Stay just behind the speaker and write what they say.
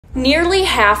Nearly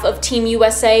half of Team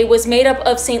USA was made up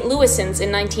of St. Louisans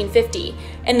in 1950,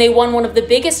 and they won one of the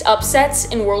biggest upsets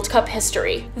in World Cup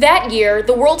history. That year,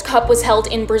 the World Cup was held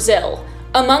in Brazil.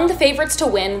 Among the favorites to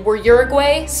win were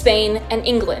Uruguay, Spain, and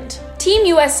England. Team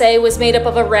USA was made up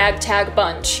of a ragtag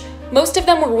bunch. Most of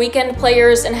them were weekend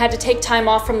players and had to take time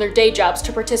off from their day jobs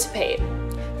to participate.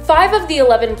 5 of the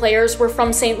 11 players were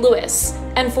from St. Louis,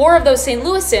 and 4 of those St.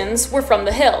 Louisans were from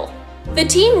the Hill. The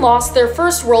team lost their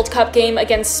first World Cup game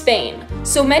against Spain,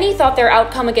 so many thought their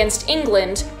outcome against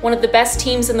England, one of the best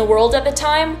teams in the world at the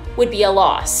time, would be a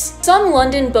loss. Some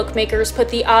London bookmakers put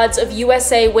the odds of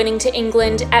USA winning to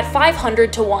England at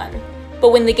 500 to 1,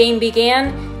 but when the game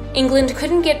began, England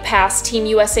couldn't get past Team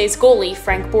USA's goalie,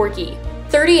 Frank Borghi.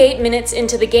 38 minutes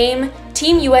into the game,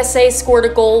 Team USA scored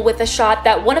a goal with a shot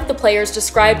that one of the players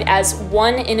described as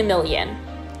 1 in a million.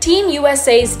 Team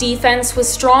USA's defense was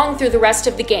strong through the rest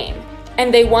of the game,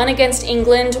 and they won against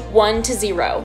England 1-0.